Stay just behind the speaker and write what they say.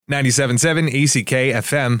97.7 ACK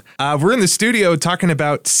FM. We're in the studio talking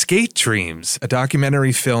about Skate Dreams, a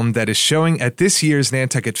documentary film that is showing at this year's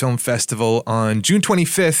Nantucket Film Festival on June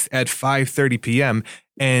 25th at 5:30 p.m.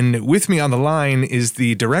 And with me on the line is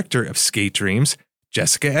the director of Skate Dreams,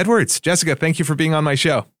 Jessica Edwards. Jessica, thank you for being on my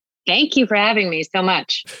show. Thank you for having me so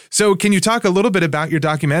much. So can you talk a little bit about your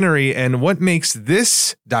documentary and what makes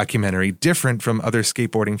this documentary different from other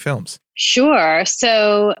skateboarding films? Sure.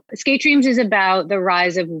 So Skate Dreams is about the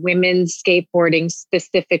rise of women's skateboarding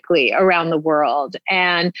specifically around the world.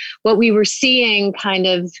 And what we were seeing kind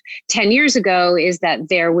of 10 years ago is that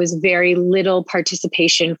there was very little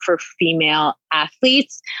participation for female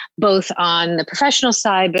athletes, both on the professional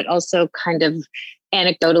side, but also kind of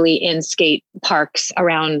anecdotally in skate parks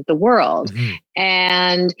around the world. Mm-hmm.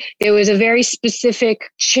 And there was a very specific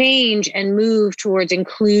change and move towards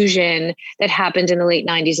inclusion that happened in the late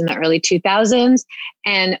 90s and the early 2000s.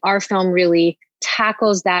 And our film really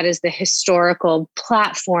tackles that as the historical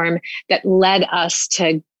platform that led us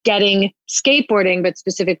to getting skateboarding, but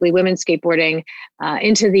specifically women's skateboarding,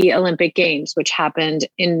 into the Olympic Games, which happened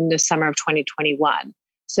in the summer of 2021.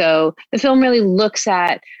 So the film really looks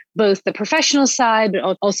at both the professional side,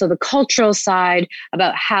 but also the cultural side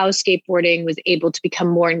about how skateboarding was able to become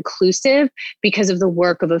more inclusive because of the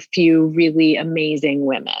work of a few really amazing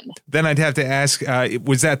women. Then I'd have to ask,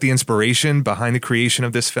 was that the inspiration behind the creation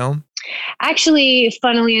of this film? Actually,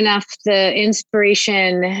 funnily enough, the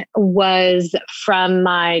inspiration was from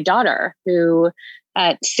my daughter, who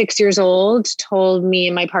at 6 years old told me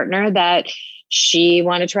and my partner that she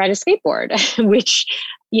wanted to ride a skateboard, which,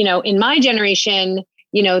 in my generation,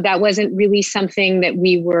 that wasn't really something that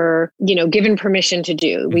we were, given permission to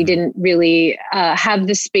do. We didn't really have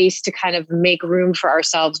the space to kind of make room for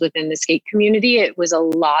ourselves within the skate community. It was a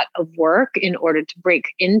lot of work in order to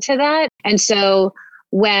break into that. And so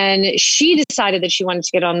when she decided that she wanted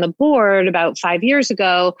to get on the board about 5 years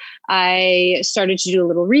ago, I started to do a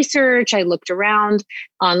little research. I looked around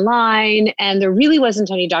online and there really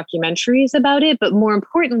wasn't any documentaries about it. But more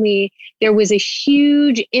importantly, there was a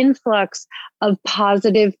huge influx of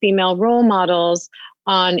positive female role models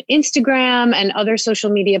on Instagram and other social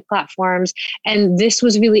media platforms. And this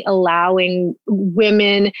was really allowing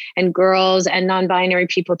women and girls and non-binary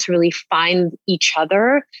people to really find each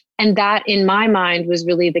other. And that, in my mind, was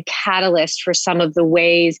really the catalyst for some of the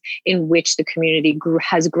ways in which the community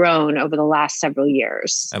has grown over the last several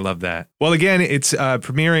years. I love that. Well, again, it's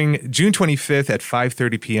premiering June 25th at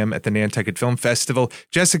 5:30 p.m. at the Nantucket Film Festival.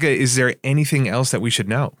 Jessica, is there anything else that we should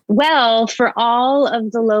know? Well, for all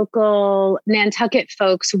of the local Nantucket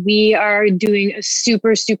folks, we are doing a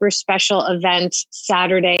super, super special event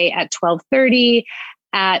Saturday at 12:30.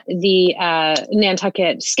 At the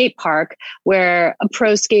Nantucket Skate Park, where a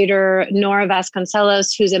pro skater, Nora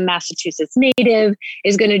Vasconcelos, who's a Massachusetts native,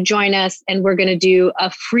 is going to join us, and we're going to do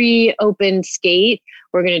a free open skate.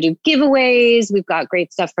 We're going to do giveaways. We've got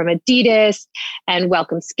great stuff from Adidas and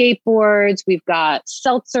Welcome Skateboards. We've got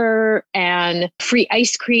seltzer and free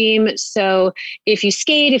ice cream. So if you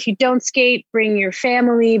skate, if you don't skate, bring your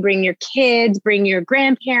family, bring your kids, bring your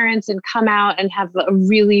grandparents, and come out and have a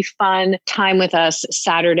really fun time with us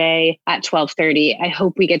Saturday at 12:30. I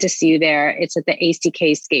hope we get to see you there. It's at the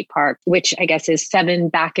ACK Skate Park, which I guess is 7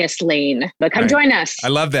 Bacchus Lane. But come join us. I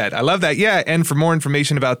love that. I love that. Yeah. And for more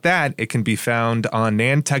information about that, it can be found on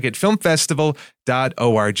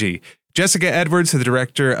NantucketFilmFestival.org. Jessica Edwards, the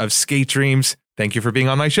director of Skate Dreams, thank you for being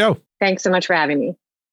on my show. Thanks so much for having me.